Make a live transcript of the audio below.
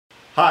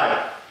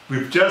Hi,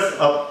 we've just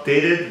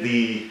updated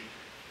the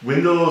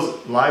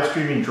Windows live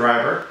streaming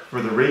driver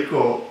for the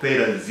RICOH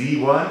THETA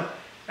Z1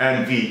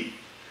 and V.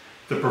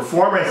 The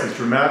performance is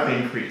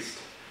dramatically increased.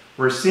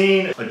 We're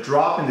seeing a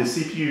drop in the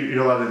CPU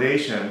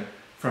utilization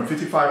from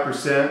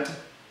 55%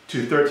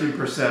 to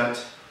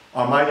 13%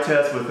 on my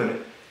test with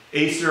an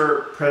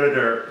Acer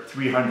Predator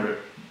 300.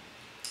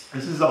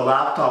 This is a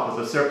laptop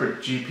with a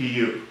separate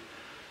GPU.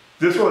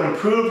 This will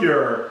improve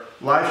your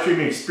live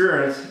streaming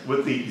experience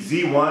with the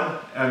Z1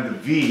 and the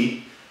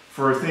V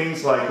for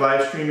things like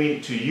live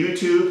streaming to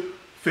YouTube,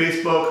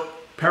 Facebook,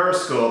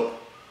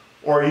 Periscope,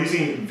 or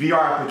using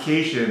VR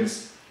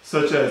applications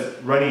such as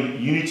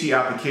running Unity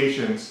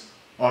applications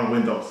on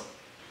Windows.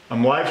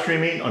 I'm live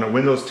streaming on a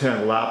Windows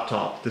 10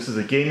 laptop. This is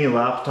a gaming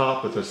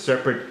laptop with a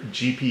separate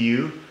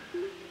GPU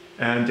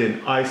and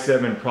an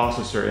i7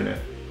 processor in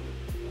it.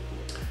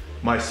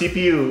 My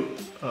CPU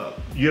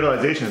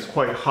utilization is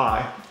quite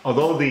high.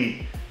 Although the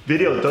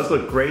video does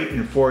look great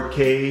in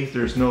 4K,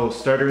 there's no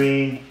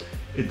stuttering,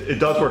 it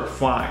does work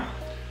fine,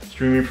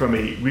 streaming from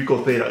a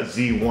RICOH THETA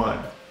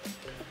Z1.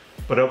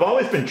 But I've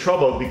always been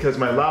troubled because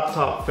my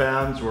laptop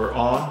fans were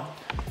on.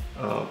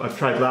 I've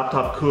tried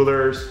laptop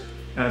coolers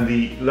and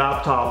the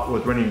laptop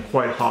was running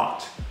quite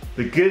hot.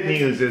 The good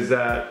news is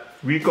that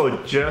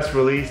RICOH just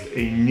released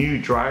a new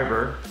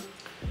driver,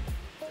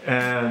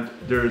 and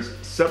there's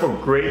several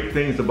great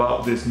things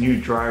about this new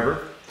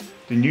driver.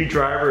 The new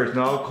driver is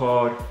now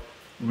called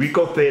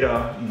RICOH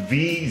THETA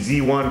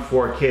VZ1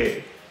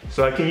 4K.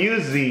 So I can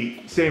use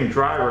the same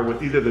driver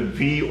with either the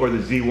V or the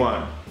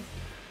Z1.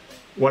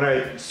 When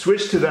I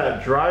switch to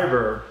that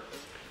driver,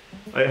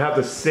 I have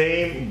the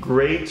same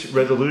great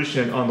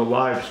resolution on the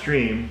live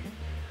stream,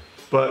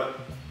 but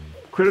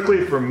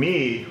critically for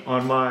me,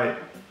 on my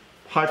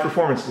high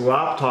performance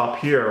laptop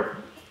here,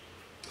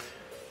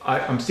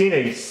 I'm seeing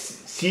a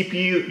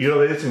CPU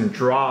utilization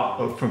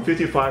drop from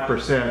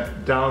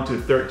 55% down to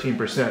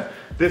 13%.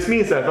 This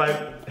means that if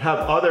I have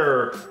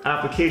other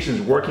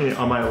applications working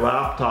on my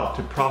laptop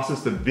to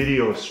process the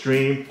video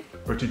stream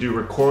or to do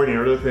recording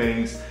or other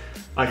things,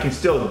 I can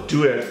still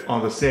do it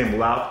on the same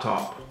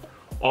laptop.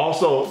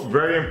 Also,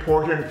 very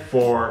important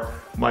for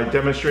my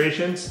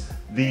demonstrations,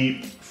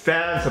 the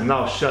fans have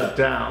now shut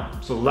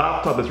down. So the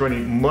laptop is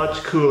running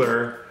much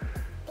cooler.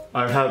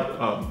 I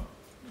have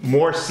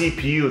more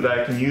CPU that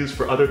I can use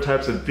for other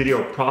types of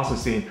video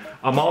processing.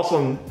 I'm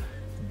also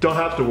don't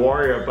have to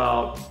worry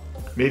about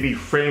maybe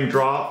frame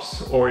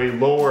drops or a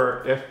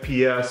lower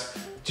FPS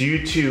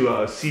due to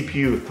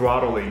CPU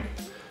throttling.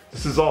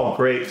 This is all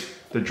great.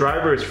 The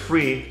driver is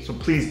free, so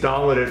please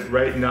download it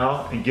right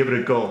now and give it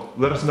a go.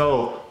 Let us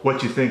know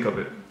what you think of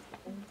it.